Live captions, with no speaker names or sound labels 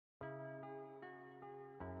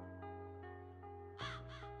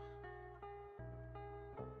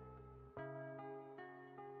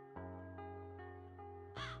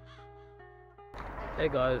Hey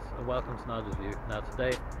guys, and welcome to Nigels View. Now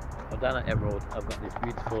today I'm down at Emerald. I've got this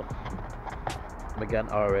beautiful Megane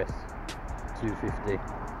RS 250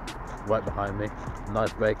 right behind me.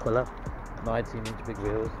 Nice grey colour, 19-inch big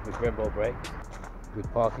wheels with Renault brakes,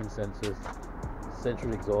 with parking sensors,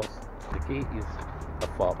 central exhaust. The key is a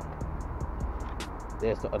fob.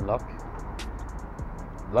 There's to unlock,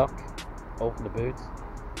 lock, open the boot,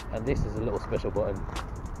 and this is a little special button.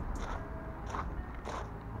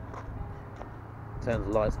 Turns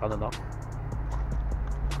the lights on and off.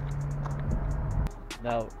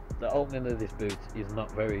 Now the opening of this boot is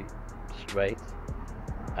not very straight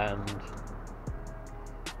and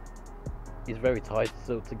it's very tight,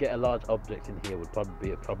 so to get a large object in here would probably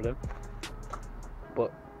be a problem,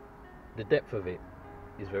 but the depth of it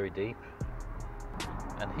is very deep.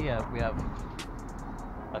 And here we have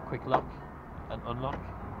a quick lock and unlock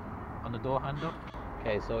on the door handle.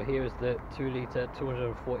 Okay, so here is the 2-litre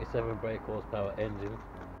 247 brake horsepower engine.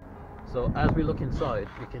 So as we look inside,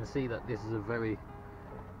 we can see that this is a very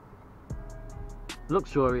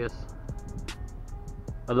luxurious,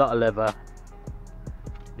 a lot of leather.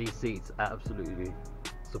 These seats are absolutely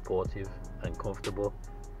supportive and comfortable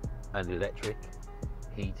and electric,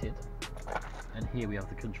 heated. And here we have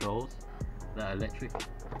the controls that are electric.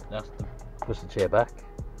 That's to push the chair back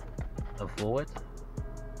and forward.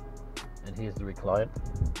 And here's the recline.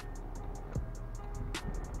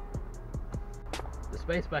 The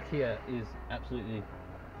space back here is absolutely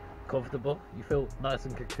comfortable. You feel nice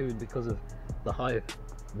and cocooned because of the high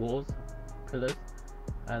walls, pillars,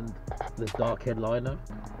 and this dark headliner.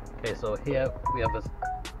 Okay, so here we have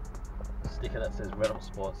a sticker that says Renault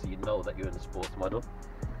Sport, so you know that you're in the sports model.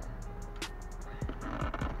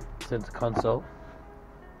 Center console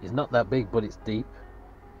is not that big, but it's deep,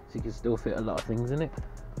 so you can still fit a lot of things in it.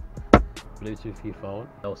 Bluetooth for your phone,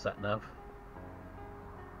 no sat nav,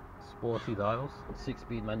 sporty dials,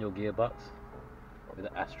 6-speed manual gearbox with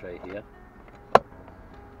an ashtray here.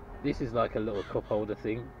 This is like a little cup holder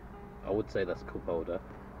thing. I would say that's a cup holder.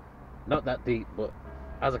 Not that deep, but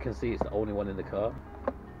as I can see, it's the only one in the car.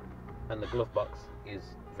 And the glove box is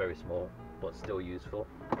very small, but still useful.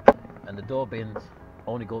 And the door bins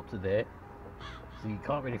only go up to there, so you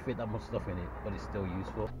can't really fit that much stuff in it, but it's still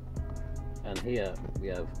useful. And here we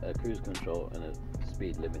have a cruise control and a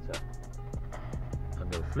speed limiter. I'm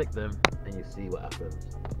going to flick them and you see what happens.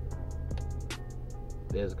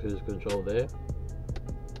 There's a cruise control there.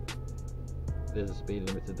 There's a speed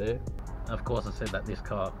limiter there. And of course I said that this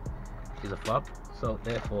car is a fob, so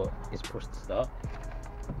therefore it's push to start.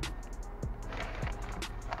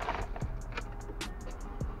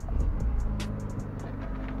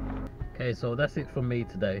 Okay, so that's it from me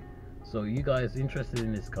today. So you guys interested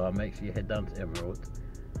in this car, make sure you head down to Emerald,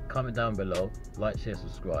 comment down below, like, share,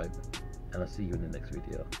 subscribe, and I'll see you in the next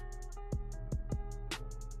video.